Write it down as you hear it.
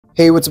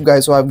Hey, what's up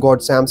guys? So I've got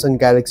Samsung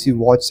Galaxy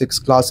Watch 6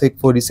 Classic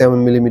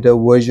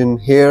 47mm version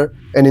here,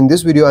 and in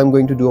this video I'm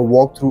going to do a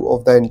walkthrough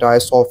of the entire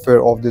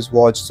software of this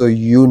watch so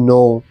you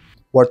know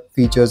what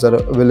features are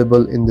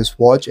available in this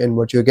watch and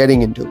what you're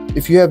getting into.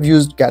 If you have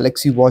used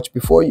Galaxy Watch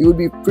before, you would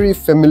be pretty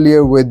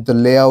familiar with the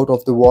layout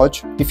of the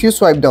watch. If you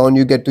swipe down,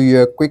 you get to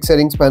your quick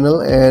settings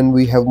panel, and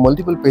we have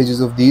multiple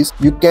pages of these.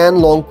 You can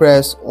long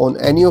press on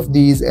any of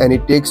these and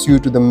it takes you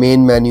to the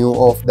main menu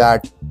of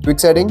that quick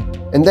setting,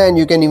 and then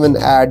you can even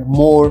add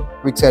more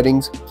quick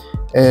settings.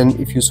 And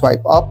if you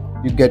swipe up,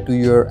 you get to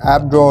your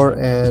app drawer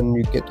and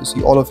you get to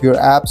see all of your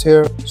apps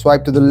here.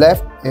 Swipe to the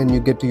left and you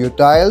get to your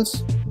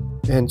tiles,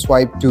 and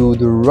swipe to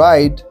the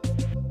right,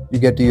 you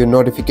get to your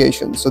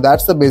notifications. So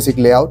that's the basic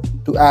layout.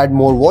 To add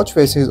more watch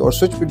faces or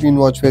switch between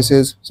watch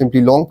faces, simply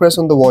long press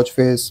on the watch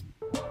face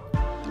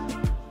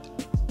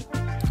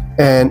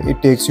and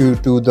it takes you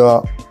to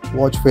the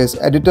watch face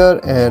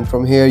editor, and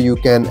from here you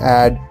can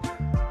add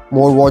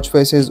more watch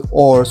faces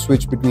or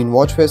switch between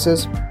watch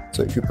faces.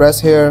 So if you press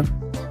here,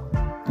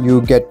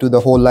 you get to the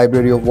whole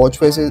library of watch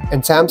faces,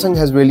 and Samsung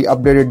has really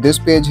updated this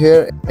page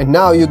here, and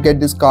now you get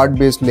this card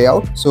based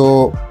layout.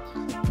 So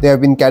they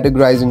have been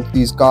categorized into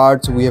these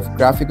cards. We have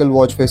graphical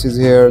watch faces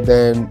here,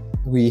 then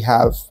we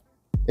have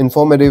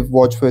informative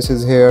watch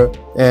faces here,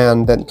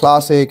 and then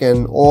classic,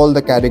 and all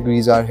the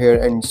categories are here,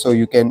 and so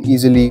you can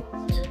easily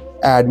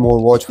add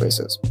more watch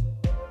faces.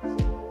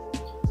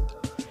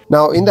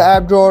 Now in the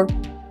app drawer,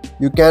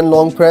 you can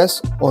long press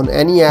on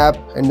any app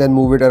and then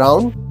move it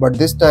around, but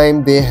this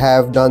time they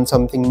have done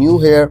something new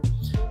here.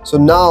 So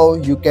now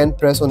you can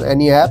press on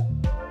any app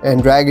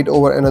and drag it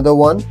over another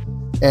one,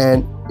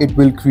 and it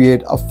will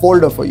create a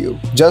folder for you,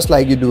 just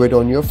like you do it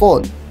on your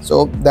phone.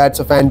 So that's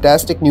a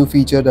fantastic new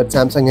feature that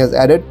Samsung has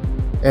added,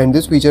 and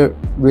this feature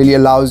really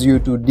allows you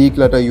to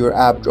declutter your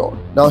app drawer.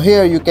 Now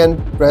here you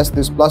can press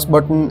this plus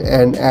button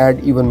and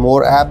add even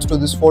more apps to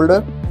this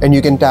folder, and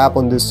you can tap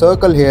on this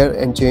circle here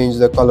and change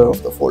the color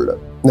of the folder.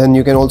 Then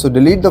you can also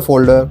delete the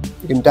folder.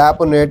 You can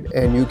tap on it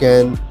and you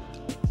can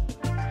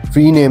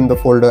rename the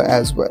folder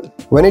as well.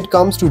 When it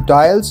comes to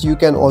tiles, you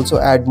can also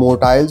add more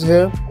tiles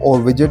here, or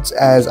widgets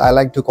as I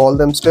like to call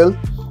them still.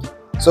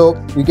 So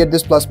you get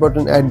this plus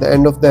button at the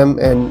end of them,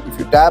 and if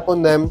you tap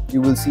on them,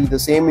 you will see the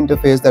same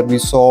interface that we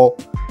saw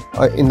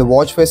in the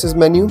watch faces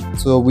menu.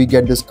 So we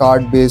get this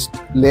card based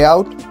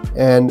layout,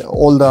 and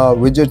all the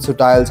widgets or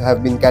tiles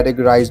have been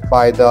categorized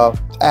by the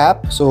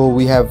app. So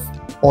we have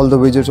all the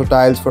widgets or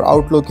tiles for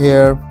Outlook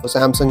here. For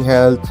Samsung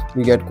Health,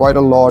 we get quite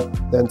a lot.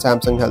 Then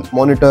Samsung Health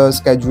Monitor,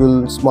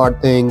 Schedule,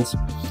 Smart Things.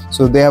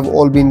 So they have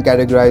all been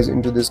categorized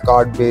into this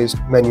card-based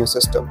menu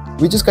system,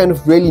 which is kind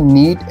of really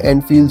neat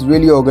and feels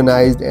really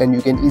organized, and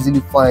you can easily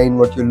find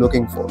what you're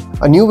looking for.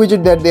 A new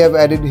widget that they have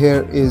added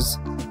here is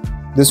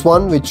this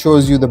one, which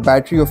shows you the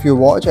battery of your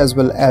watch as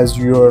well as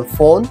your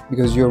phone,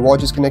 because your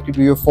watch is connected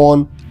to your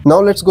phone.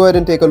 Now let's go ahead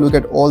and take a look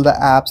at all the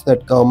apps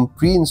that come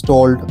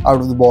pre-installed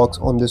out of the box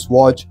on this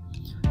watch.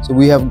 So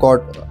we have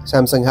got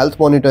Samsung Health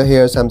Monitor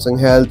here, Samsung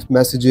Health,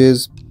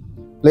 Messages,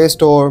 Play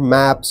Store,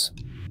 Maps,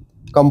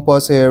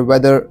 Compass here,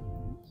 Weather,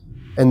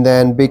 and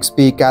then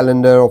Bixby,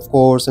 Calendar of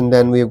course, and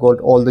then we have got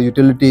all the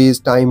utilities,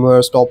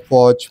 timer,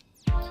 stopwatch,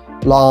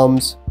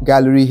 alarms,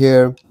 gallery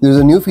here. There's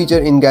a new feature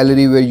in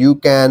gallery where you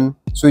can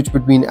switch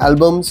between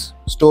albums,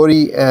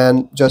 story,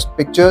 and just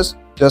pictures,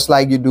 just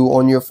like you do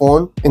on your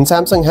phone. In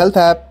Samsung Health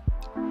app,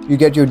 you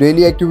get your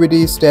daily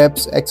activities,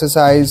 steps,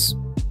 exercise,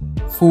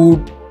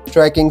 food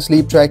tracking,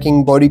 sleep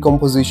tracking, body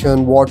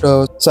composition,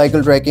 water,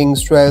 cycle tracking,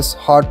 stress,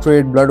 heart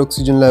rate, blood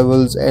oxygen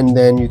levels, and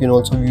then you can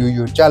also view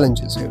your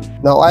challenges here.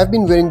 Now I've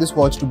been wearing this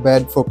watch to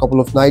bed for a couple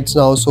of nights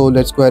now, so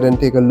let's go ahead and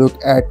take a look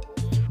at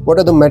what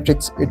are the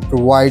metrics it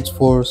provides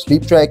for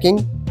sleep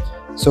tracking.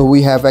 So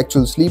we have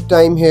actual sleep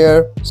time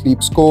here,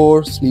 sleep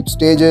score, sleep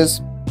stages,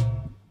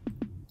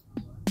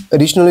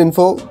 additional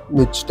info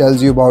which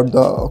tells you about the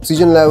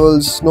oxygen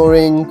levels,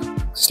 snoring,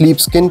 sleep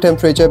skin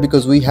temperature,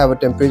 because we have a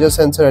temperature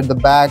sensor at the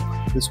back,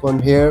 this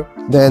one here,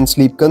 then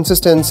sleep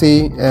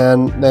consistency,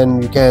 and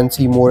then you can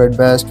see more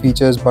advanced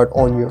features but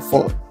on your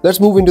phone. Let's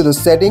move into the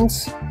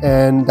settings,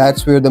 and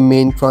that's where the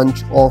main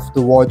crunch of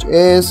the watch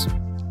is.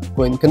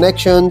 Go in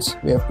connections,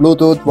 we have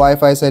Bluetooth,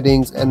 Wi-Fi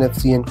settings,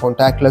 NFC and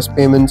contactless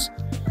payments,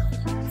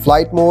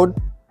 flight mode.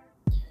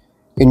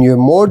 In your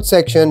mode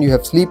section, you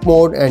have sleep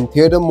mode and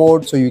theater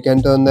mode, so you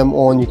can turn them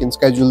on, you can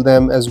schedule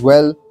them as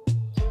well.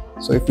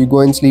 So if you go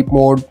in sleep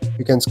mode,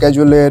 you can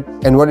schedule it,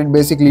 and what it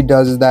basically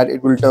does is that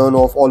it will turn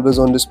off always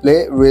on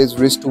display, raise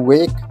wrist to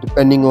wake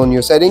depending on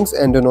your settings,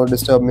 and do not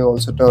disturb may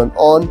also turn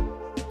on.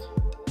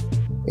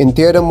 In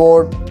theater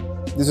mode,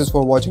 this is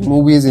for watching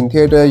movies in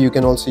theater. You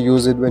can also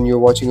use it when you're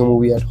watching a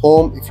movie at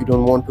home if you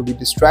don't want to be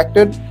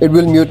distracted. It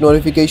will mute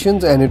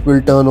notifications and it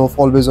will turn off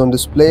always on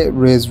display,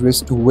 raise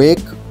wrist to wake,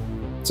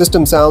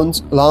 system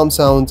sounds, alarm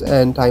sounds,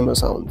 and timer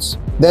sounds.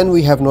 Then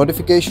we have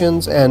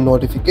notifications and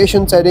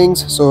notification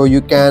settings, so you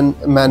can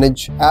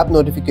manage app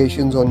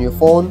notifications on your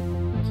phone,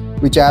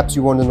 which apps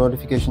you want the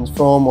notifications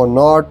from or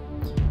not.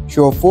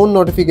 Show phone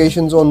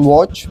notifications on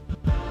watch.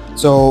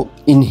 So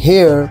in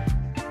here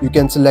You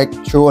can select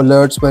show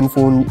alerts when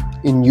phone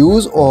in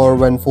use or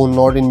when phone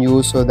not in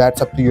use, so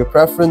that's up to your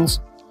preference.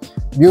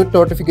 Mute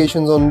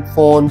notifications on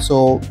phone,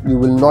 so you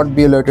will not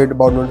be alerted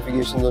about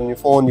notifications on your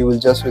phone, you will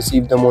just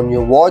receive them on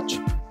your watch.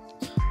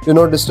 Do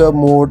not disturb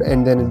mode,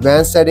 and then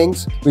advanced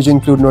settings, which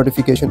include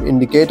notification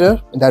indicator.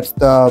 That's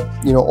the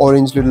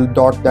orange little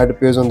dot that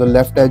appears on the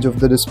left edge of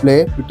the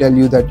display to tell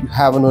you that you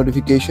have a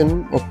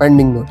notification or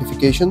pending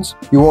notifications.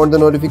 You want the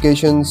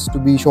notifications to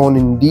be shown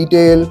in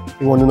detail.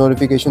 You want the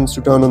notifications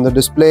to turn on the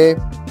display.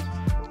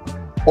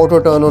 Auto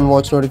turn on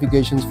watch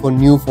notifications for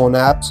new phone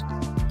apps.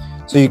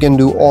 So you can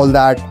do all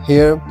that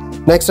here.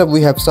 Next up,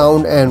 we have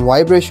sound and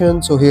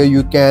vibration. So here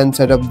you can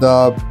set up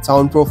the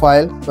sound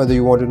profile, whether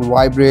you want it to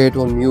vibrate,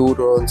 on mute,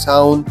 or on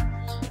sound,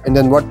 and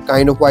then what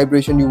kind of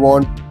vibration you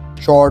want: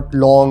 short,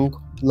 long,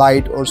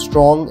 light, or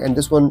strong. And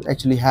this one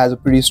actually has a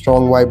pretty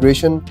strong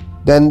vibration.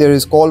 Then there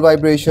is call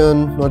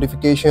vibration,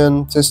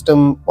 notification,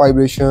 system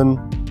vibration,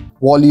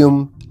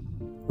 volume,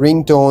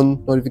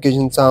 ringtone,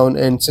 notification sound,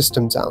 and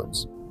system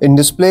sounds. In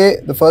display,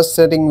 the first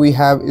setting we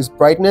have is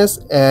brightness,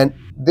 and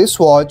this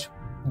watch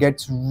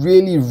gets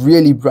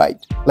really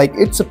bright. Like,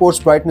 it supports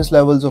brightness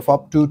levels of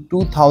up to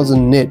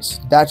 2000 nits.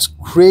 That's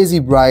crazy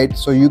bright,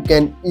 so you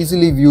can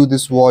easily view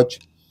this watch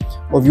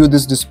or view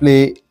this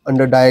display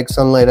under direct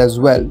sunlight as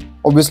well.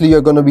 Obviously,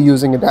 you're going to be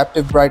using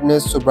adaptive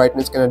brightness, so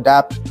brightness can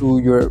adapt to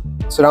your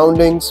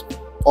surroundings.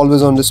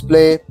 Always on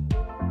display.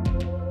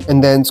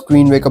 And then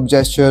screen wake up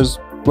gestures,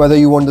 whether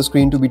you want the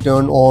screen to be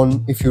turned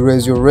on if you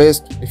raise your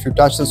wrist, if you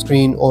touch the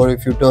screen, or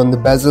if you turn the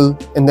bezel.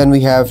 And then we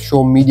have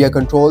show media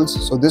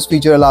controls. So this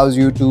feature allows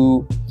you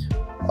to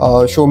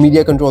show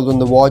media controls on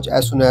the watch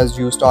as soon as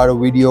you start a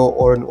video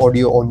or an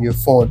audio on your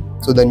phone,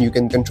 so then you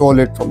can control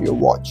it from your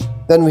watch.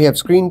 Then we have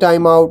screen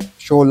timeout,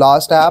 show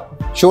last app.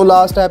 Show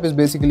last app is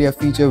basically a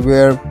feature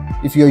where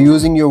if you're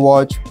using your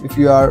watch, if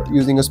you are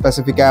using a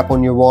specific app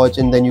on your watch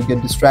and then you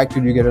get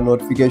distracted, you get a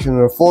notification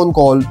or a phone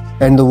call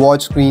and the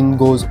watch screen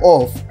goes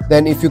off,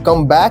 then if you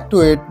come back to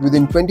it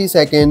within 20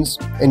 seconds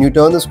and you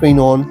turn the screen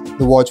on,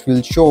 the watch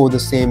will show the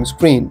same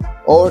screen.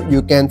 Or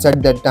you can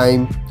set that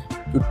time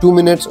to 2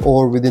 minutes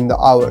or within the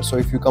hour. So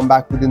if you come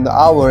back within the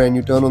hour and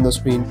you turn on the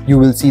screen, you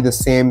will see the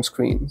same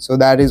screen. So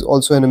that is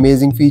also an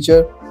amazing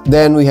feature.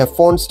 Then we have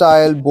font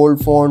style,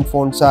 bold font,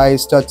 font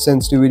size, touch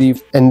sensitivity,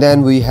 and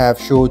then we have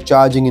show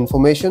charging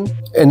information.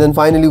 And then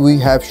finally we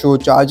have show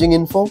charging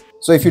info.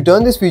 So if you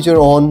turn this feature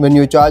on when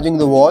you're charging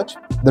the watch,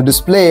 the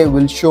display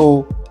will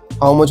show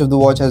how much of the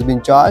watch has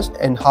been charged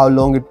and how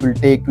long it will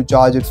take to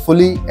charge it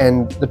fully,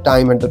 and the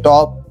time at the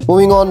top.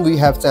 Moving on, we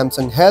have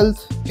Samsung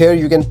Health. Here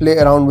you can play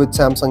around with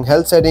Samsung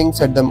Health settings,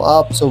 set them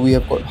up. So we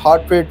have got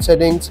heart rate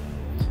settings.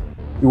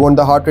 You want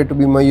the heart rate to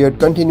be measured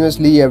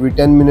continuously every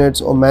 10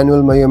 minutes or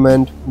manual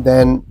measurement.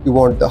 Then you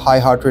want the high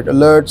heart rate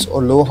alerts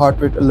or low heart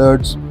rate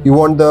alerts. You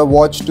want the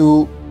watch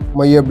to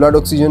measure blood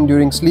oxygen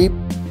during sleep.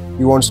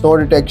 You want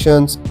snore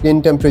detection,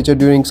 skin temperature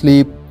during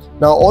sleep.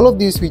 Now all of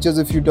these features,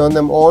 if you turn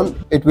them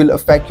on, it will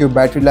affect your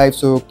battery life,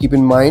 so keep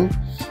in mind.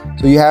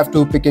 So you have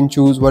to pick and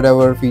choose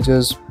whatever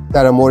features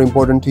that are more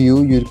important to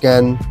you. You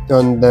can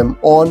turn them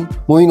on.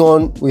 Moving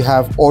on, we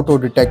have auto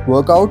detect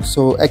workouts,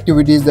 so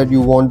activities that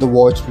you want the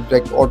watch to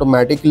detect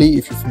automatically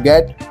if you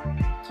forget.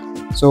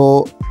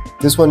 So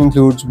this one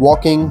includes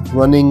walking,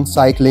 running,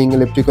 cycling,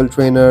 elliptical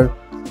trainer,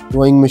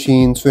 rowing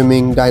machine,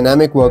 swimming,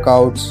 dynamic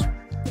workouts,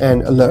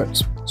 and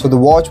alerts. So the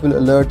watch will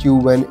alert you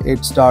when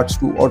it starts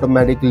to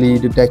automatically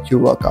detect your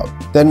workout.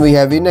 Then we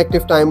have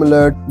inactive time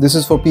alert. This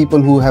is for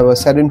people who have a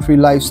sedentary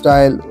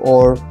lifestyle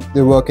or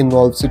their work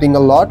involves sitting a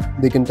lot.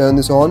 They can turn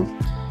this on,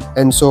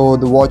 and so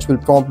the watch will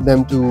prompt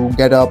them to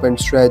get up and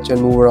stretch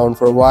and move around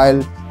for a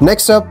while.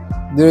 Next up,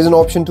 there is an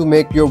option to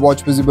make your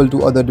watch visible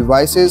to other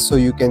devices. So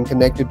you can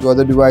connect it to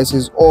other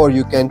devices, or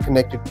you can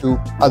connect it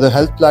to other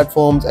health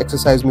platforms,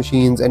 exercise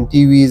machines, and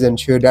TVs, and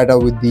share data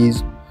with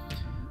these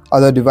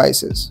other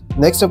devices.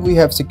 Next up, we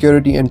have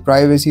security and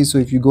privacy. So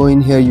if you go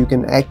in here, you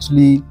can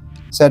actually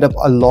set up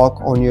a lock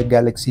on your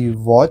Galaxy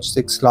Watch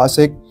 6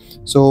 Classic.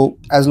 So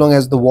as long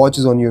as the watch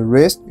is on your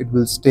wrist, it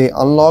will stay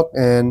unlocked,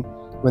 and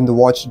when the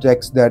watch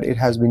detects that it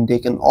has been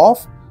taken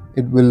off,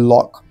 it will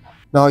lock.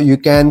 Now you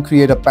can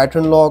create a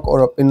pattern lock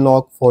or a pin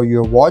lock for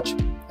your watch,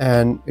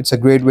 and it's a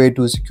great way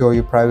to secure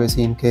your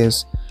privacy in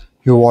case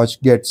your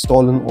watch gets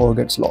stolen or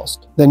gets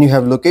lost. Then you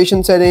have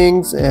location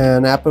settings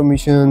and app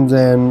permissions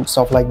and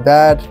stuff like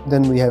that.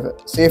 Then we have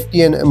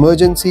safety and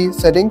emergency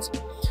settings.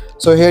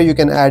 So here you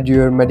can add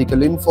your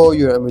medical info,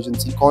 your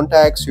emergency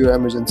contacts, your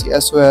emergency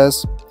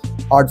SOS,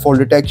 hard fall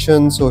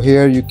detection. So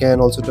here you can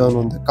also turn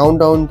on the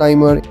countdown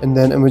timer, and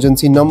then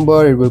emergency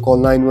number, it will call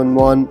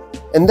 911.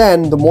 And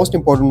then the most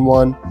important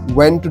one,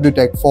 when to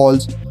detect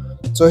falls.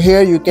 So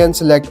here you can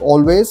select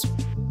always,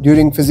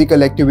 during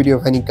physical activity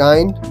of any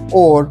kind,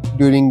 or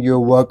during your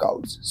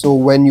workouts. So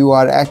when you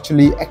are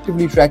actually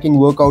actively tracking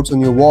workouts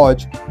on your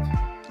watch,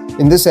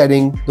 in this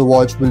setting, the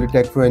watch will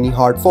detect for any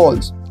hard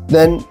falls.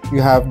 Then you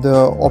have the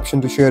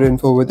option to share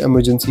info with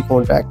emergency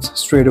contacts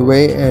straight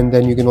away, and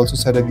then you can also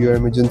set up your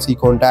emergency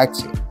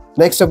contacts here.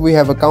 Next up, we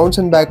have accounts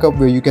and backup,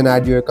 where you can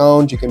add your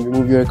account, you can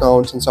remove your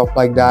accounts and stuff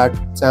like that,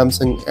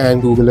 Samsung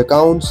and Google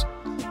accounts.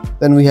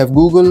 Then we have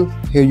Google.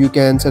 Here you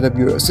can set up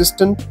your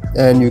assistant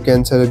and you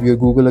can set up your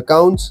Google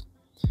accounts.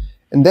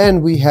 And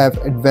then we have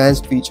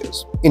advanced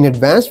features. In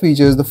advanced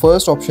features, the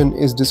first option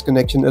is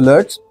disconnection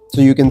alerts.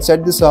 So you can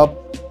set this up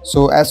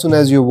so as soon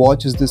as your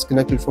watch is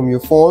disconnected from your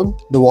phone,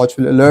 the watch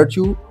will alert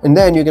you. And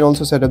then you can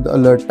also set up the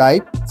alert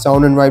type,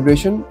 sound and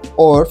vibration,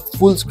 or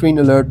full screen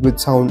alert with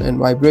sound and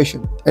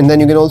vibration. And then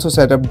you can also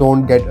set up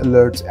don't get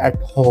alerts at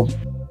home.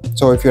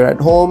 So if you're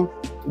at home,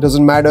 it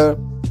doesn't matter,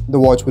 the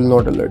watch will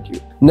not alert you.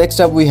 Next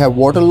up, we have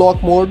water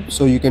lock mode.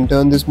 So you can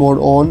turn this mode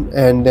on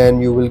and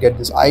then you will get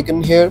this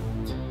icon here.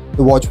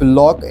 The watch will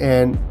lock,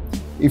 and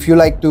if you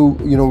like to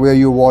wear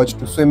your watch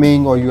to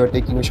swimming, or you are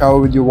taking a shower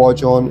with your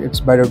watch on, it's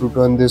better to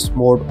turn this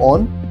mode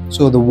on,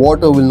 so the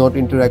water will not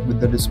interact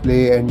with the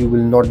display and you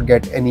will not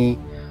get any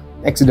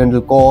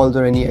accidental calls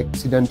or any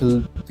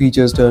accidental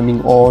features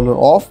turning on or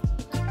off.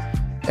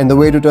 And the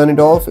way to turn it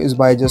off is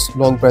by just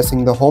long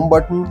pressing the home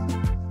button.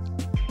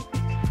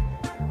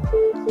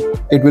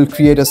 It will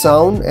create a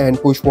sound and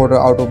push water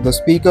out of the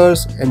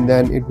speakers, and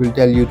then it will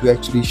tell you to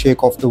actually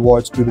shake off the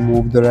watch to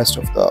remove the rest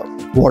of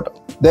the water.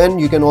 Then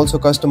you can also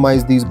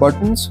customize these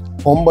buttons,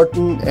 home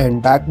button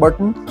and back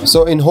button.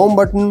 So in home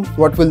button,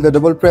 what will the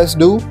double press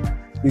do?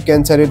 You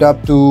can set it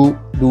up to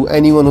do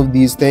any one of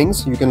these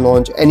things. You can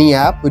launch any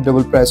app with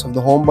double press of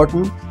the home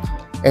button.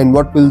 And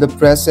what will the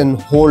press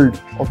and hold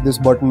of this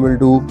button will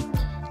do?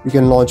 You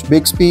can launch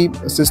Bixby,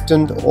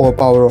 Assistant, or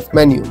power off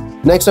menu.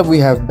 Next up, we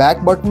have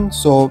back button.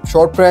 So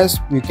short press,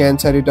 you can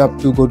set it up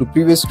to go to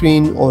previous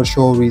screen or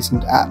show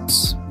recent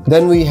apps.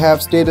 Then we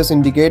have status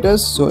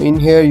indicators. So in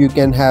here you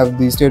can have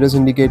the status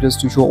indicators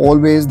to show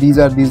always. These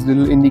are these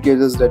little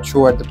indicators that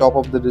show at the top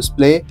of the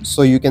display.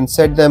 So you can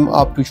set them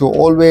up to show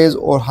always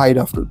or hide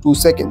after 2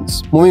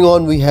 seconds. Moving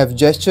on, we have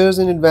gestures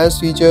in advanced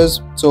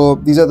features. So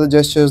these are the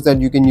gestures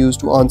that you can use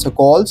to answer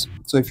calls.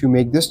 So if you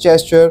make this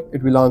gesture,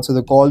 it will answer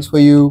the calls for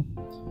you.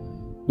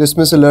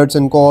 Dismiss alerts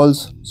and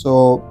calls.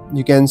 So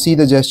you can see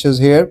the gestures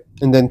here.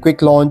 And then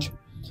quick launch.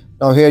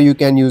 Now here you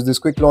can use this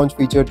quick launch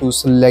feature to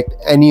select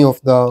any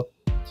of the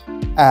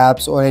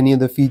apps or any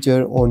other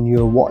feature on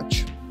your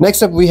watch.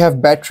 Next up, we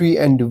have battery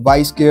and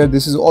device care.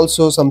 This is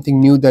also something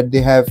new that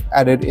they have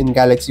added in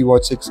Galaxy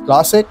Watch 6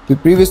 Classic.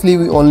 Previously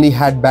we only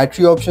had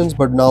battery options,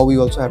 but now we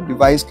also have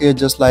device care,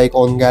 just like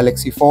on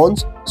Galaxy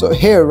phones. So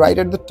here right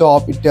at the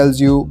top, it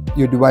tells you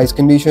your device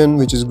condition,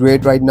 which is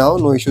great right now,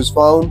 no issues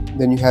found.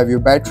 Then you have your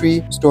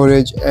battery,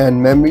 storage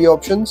and memory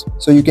options.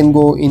 So you can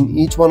go in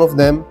each one of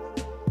them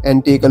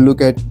and take a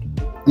look at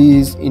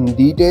these in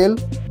detail.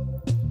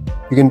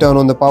 You can turn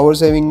on the power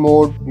saving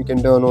mode, you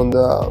can turn on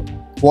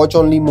the watch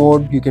only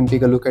mode, you can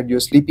take a look at your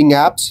sleeping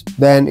apps.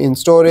 Then in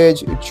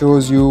storage, it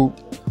shows you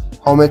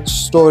how much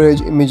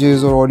storage,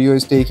 images or audio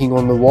is taking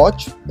on the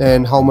watch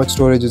and how much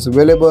storage is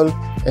available.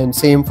 And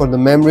same for the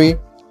memory,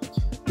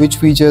 which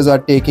features are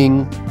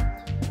taking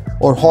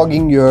or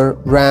hogging your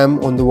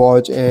RAM on the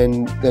watch,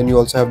 and then you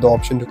also have the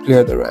option to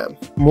clear the RAM.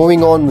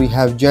 Moving on, we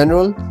have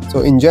general. So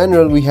in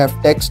general, we have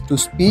text to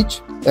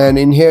speech, and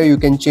in here you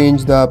can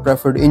change the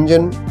preferred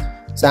engine,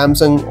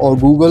 Samsung or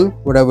Google,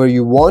 whatever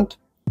you want.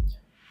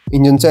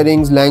 Engine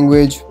settings,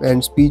 language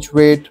and speech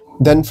rate.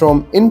 Then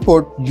from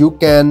input, you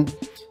can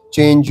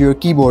change your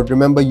keyboard.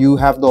 Remember, you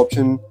have the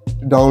option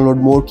to download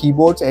more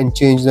keyboards and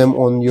change them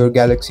on your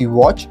Galaxy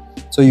Watch.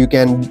 So you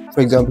can,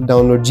 for example,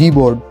 download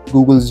Gboard,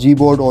 Google's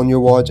Gboard on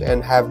your watch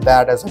and have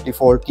that as a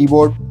default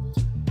keyboard.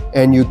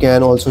 And you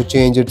can also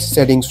change its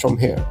settings from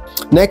here.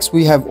 Next,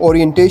 we have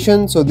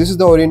orientation. So this is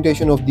the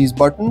orientation of these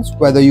buttons,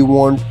 whether you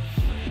want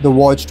the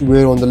watch to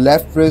wear on the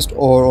left wrist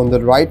or on the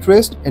right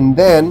wrist, and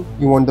then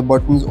you want the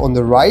buttons on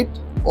the right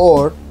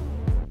or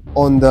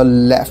on the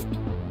left.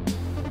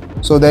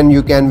 So then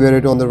you can wear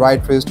it on the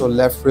right wrist or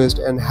left wrist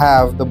and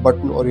have the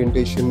button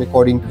orientation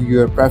according to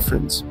your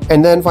preference.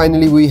 And then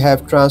finally, we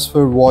have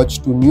transfer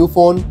watch to new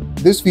phone.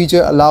 This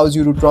feature allows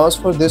you to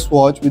transfer this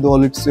watch with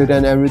all its data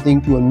and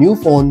everything to a new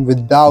phone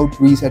without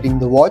resetting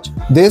the watch.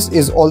 This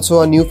is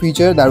also a new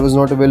feature that was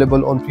not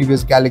available on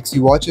previous Galaxy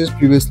watches.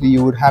 Previously,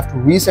 you would have to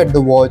reset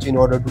the watch in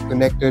order to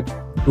connect it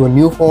to a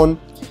new phone.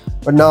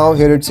 But now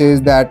here it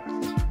says that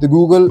the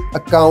Google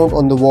account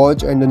on the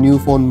watch and the new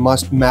phone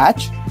must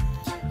match.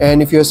 And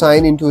if you're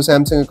signed into a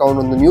Samsung account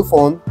on the new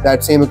phone,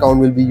 that same account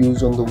will be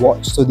used on the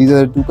watch. So these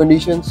are the two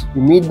conditions.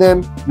 You meet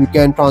them, you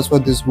can transfer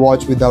this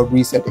watch without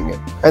resetting it.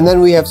 And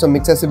then we have some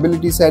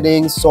accessibility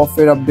settings,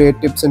 software update,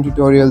 tips and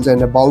tutorials,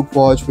 and about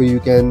watch, where you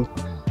can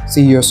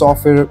see your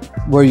software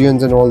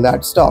versions and all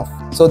that stuff.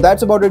 So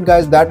that's about it,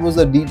 guys. That was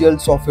a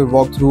detailed software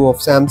walkthrough of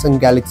Samsung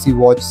Galaxy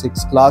Watch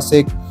 6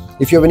 Classic.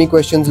 If you have any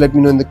questions, let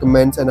me know in the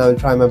comments and I will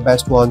try my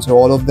best to answer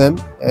all of them.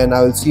 And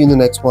I will see you in the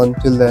next one.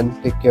 Till then,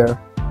 take care.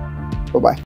 Bye-bye.